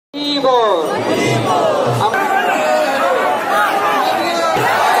Hello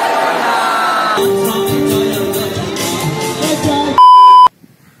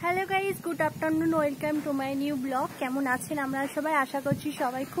guys, good afternoon, welcome to my new blog. কেমন আছেন আমরা সবাই? আশা করছি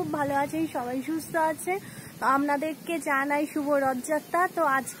সবাই খুব ভালো আছেন, সবাই সুস্থ আছে। তো আপনাদেরকে জানাই শুভ রথযাত্রা। তো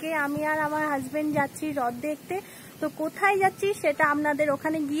আজকে আমি আর আমার হাজবেন্ড যাচ্ছি রথ দেখতে। তো কোথায় যাচ্ছি সেটা আপনাদের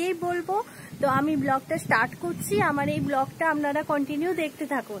ওখানে গিয়েই বলবো। তো আমি ব্লগটা স্টার্ট করছি, আমার এই ব্লগটা আপনারা কন্টিনিউ দেখতে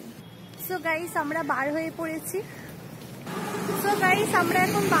থাকুন। সো গাইস, আমরা বার হয়ে পড়েছি। সো গাইস, আমরা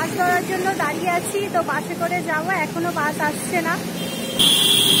এখন বাস ধরার জন্য দাঁড়িয়ে আছি। তো বাসে করে যাবো, এখনো বাস আসছে না।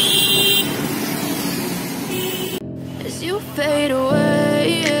 As you fade away,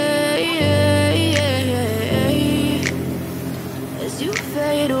 as you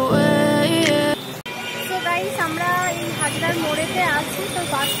fade away. তো গাইস, আমরা এই হাজরার মোড়েতে আছি। তো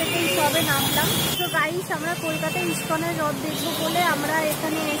বাস থেকেই সবে নামলাম। তো গাইস, আমরা কলকাতায় ইসকনের রথ দেখবো বলে আমরা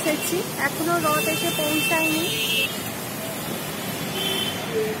এখানে এসেছি। এখনো রথ এসে পৌঁছায়নি।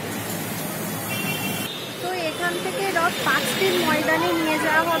 তো এখান থেকে রথ 5টির ময়দানে নিয়ে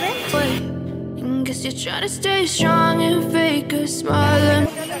যাওয়া হবে। Guess you're trying to stay strong and fake a smile.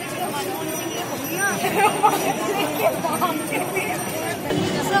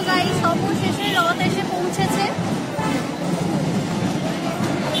 So guys, অবশেষে রথ এসে পৌঁছেছে।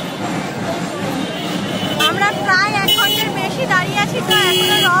 আমরা প্রায় 1 ঘন্টার বেশি দাঁড়িয়ে আছি। তো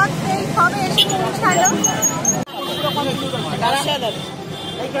এখনো রথ এই সবে এসে পৌঁছালো।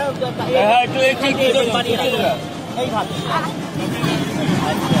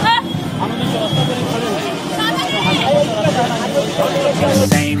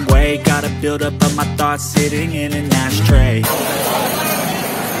 Same way, gotta build up of my thoughts sitting in an ashtray.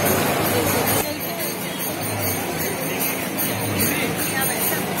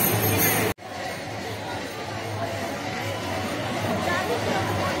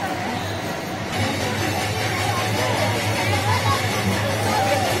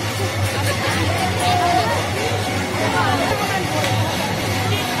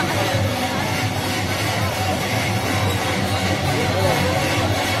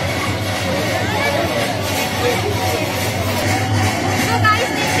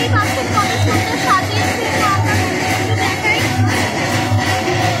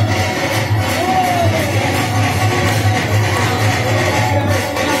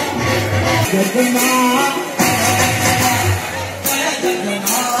 Jagannath,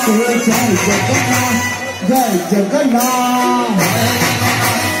 Jai Jagannath,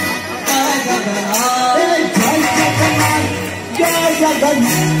 Jai Jagannath, Jai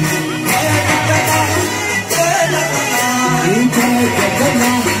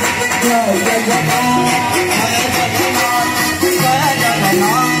Jagannath, Jai Jagannath,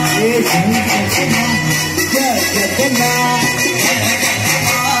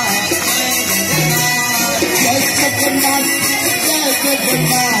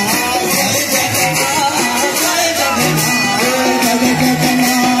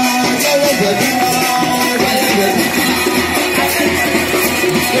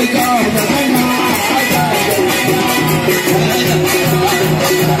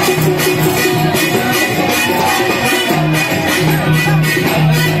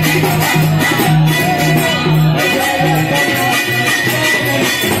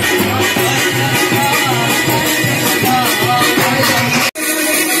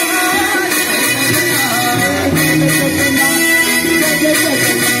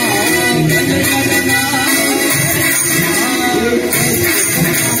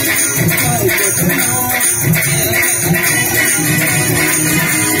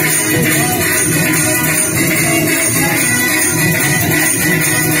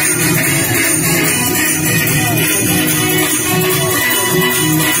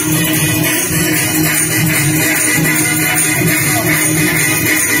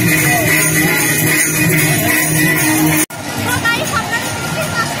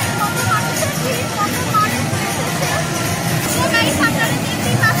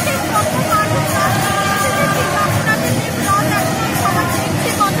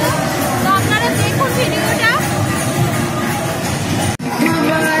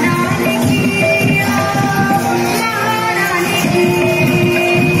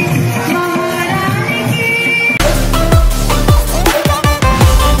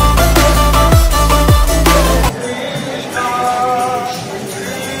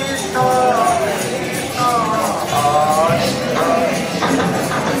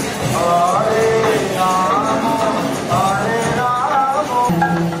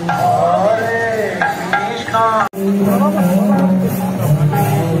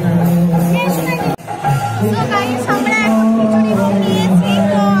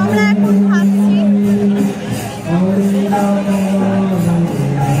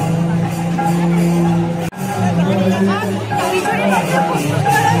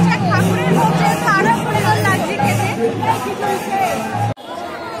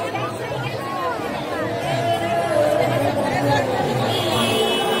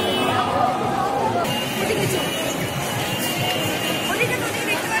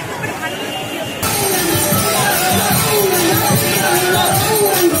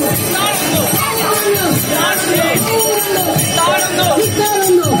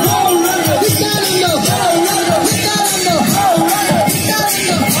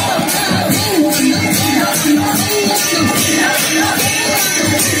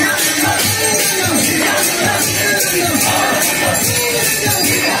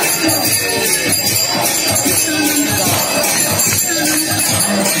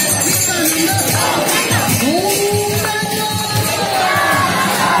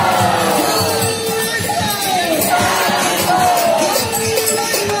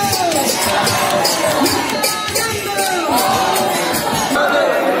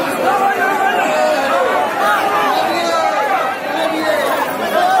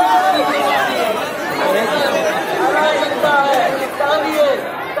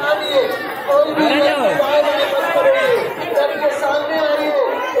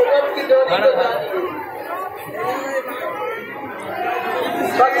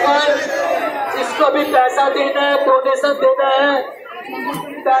 जिसको भी पैसा देना है, डोनेशन देना है,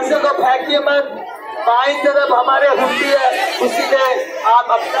 पैसे को फेंकिए मत। बाई तरफ हमारे हुंडी है, उसी में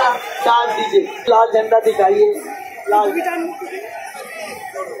आप अपना दान दीजिए। लाल झंडा दिखाइए, लाल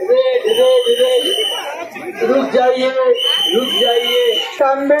रेड रेड रेड। रुक जाइए, रुक जाइए।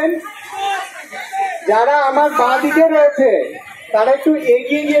 টানবেন যারা আমার বাঁ দিকে রয়েছে তারা একটু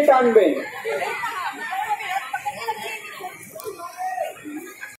এগিয়ে গিয়ে টানবেন।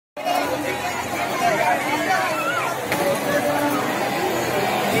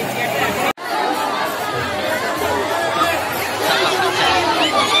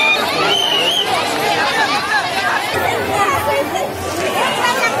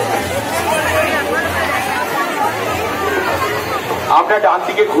 আমরা ডান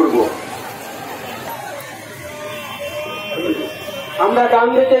দিকে ঘুরবো, আমরা ডান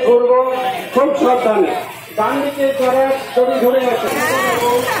দিকে ঘুরবো, খুব সাবধানে। ডান দিকে করে যদি ধরে গেছে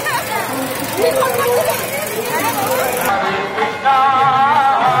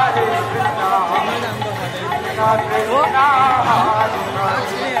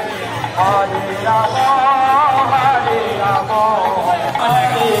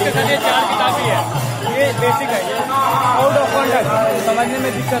ये बेसिक है, ये आउट ऑफ कॉन्टेक्ट समझने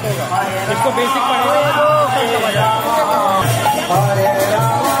में दिक्कत होगा। इसको बेसिक पढ़ेगा तो सब समझ आएगा।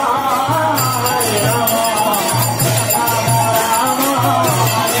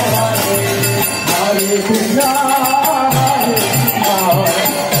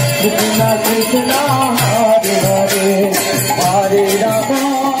 कृष्णा कृष्णा हरे हरे हरे राम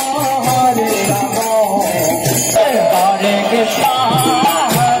हरे राम हरे कृष्णा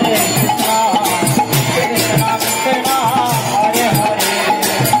हरे कृष्णा कृष्णा कृष्णा हरे हरे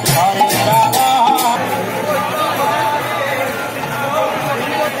हरे राम।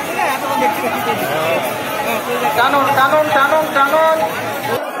 টানুন টানুন টানুন টানুন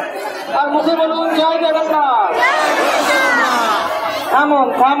আর মুখে বলুন জয় জগন্নাথ। থামুন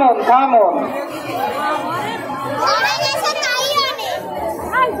থামুন থামুন।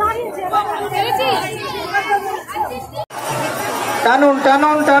 টানুন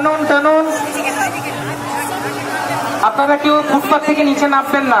টানুন টানুন টানুন। আপনারা কেউ ফুটপাথ থেকে নিচে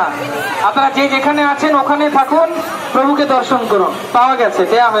নামবেন না, আপনারা যে যেখানে আছেন ওখানে থাকুন, প্রভুকে দর্শন করুন। পাওয়া গেছে,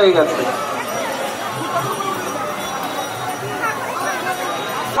 দেয়া হয়ে গেছে।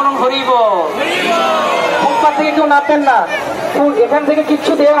 হরিব, ফুটপাথ থেকে কেউ নামবেন না, এখান থেকে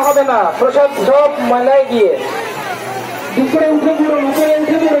কিচ্ছু দেওয়া হবে না, প্রসাদ সব মেলায় গিয়ে। উপরে উঠে পড়ুন, উপরে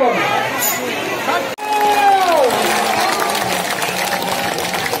উঠে পড়ুন।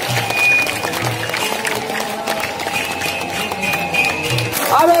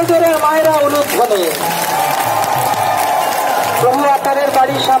 আরো জোরে মায়েরা উলুধ্বনি। প্রভু আপনাদের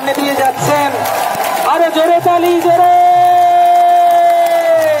বাড়ির সামনে দিয়ে যাচ্ছেন, আরো জোরে তালি, জোরে।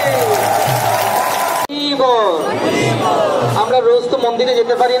 আমরা রোজ তো মন্দিরে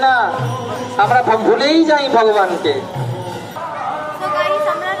যেতে পারি না, আমরা ভুলেই যাই ভগবানকে।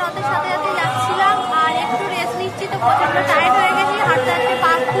 আমরা রথের সাথে সাথে যাচ্ছিলাম আর একটু রেস্ট নিচ্ছি, তো প্রচন্ড টায়ার্ড হয়ে গেছি, হাঁটতে হাঁটতে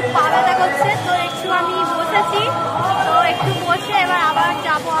পা খুব পা ব্যথা করছে, তো একটু আমি বসেছি, তো একটু বসে এবার আবার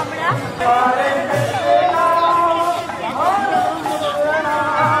যাবো আমরা।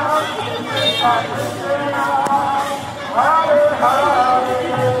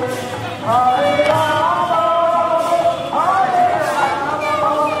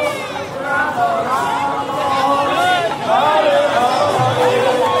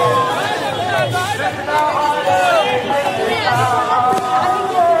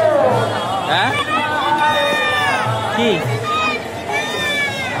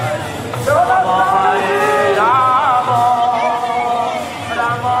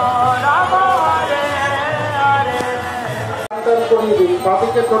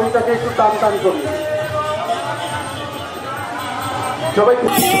 বাদিকের দড়িটাকে একটু টান টান করি সবাই।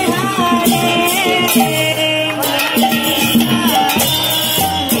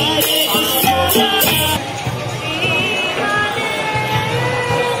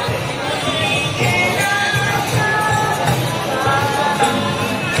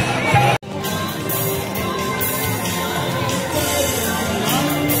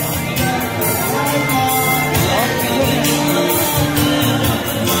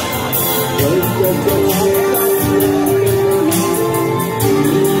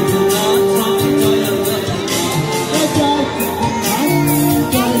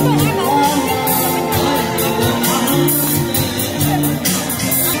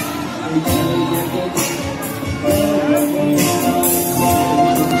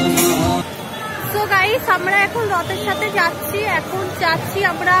 আমরা এখন রথের সাথে যাচ্ছি, এখন যাচ্ছি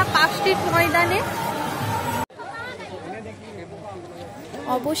আমরা 5টি ময়দানে।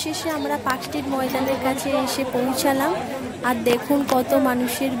 অবশেষে আমরা পার্ক স্ট্রিট ময়দানের কাছে এসে পৌঁছালাম। আর দেখুন কত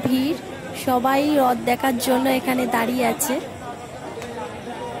মানুষের ভিড়, সবাই রথ দেখার জন্য এখানে দাঁড়িয়ে আছে।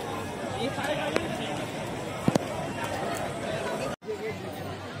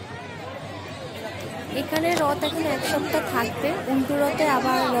 এখানে রথ এখন 1 সপ্তাহ থাকবে, উল্টো রথে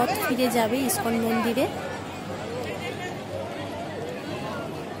আবার রথ ফিরে যাবে ইসকন মন্দিরে।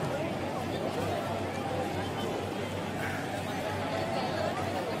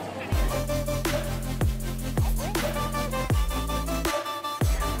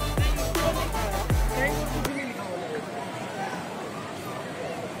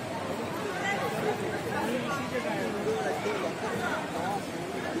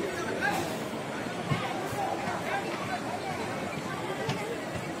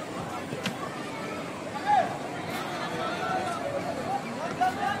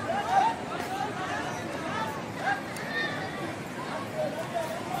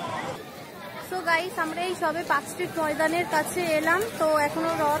 গাইস, আমরা এই সবে পার্ক স্ট্রিট ময়দানের কাছে এলাম, তো এখনো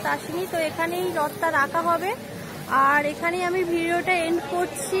রথ আসেনি, তো এখানেই রথটা রাখা হবে। আর এখানেই আমি ভিডিওটা এন্ড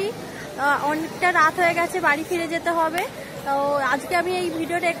করছি, অনেকটা রাত হয়ে গেছে, বাড়ি ফিরে যেতে হবে। তো আজকে আমি এই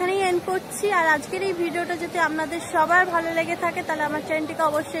ভিডিওটা এখানেই এন্ড করছি। আর আজকের এই ভিডিওটা যদি আপনাদের সবার ভালো লেগে থাকে তাহলে আমার চ্যানেলটিকে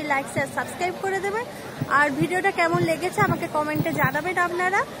অবশ্যই লাইক শেয়ার সাবস্ক্রাইব করে দেবেন। আর ভিডিওটা কেমন লেগেছে আমাকে কমেন্টে জানাবেন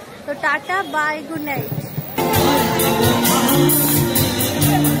আপনারা। তো টাটা, বাই, গুড নাইট।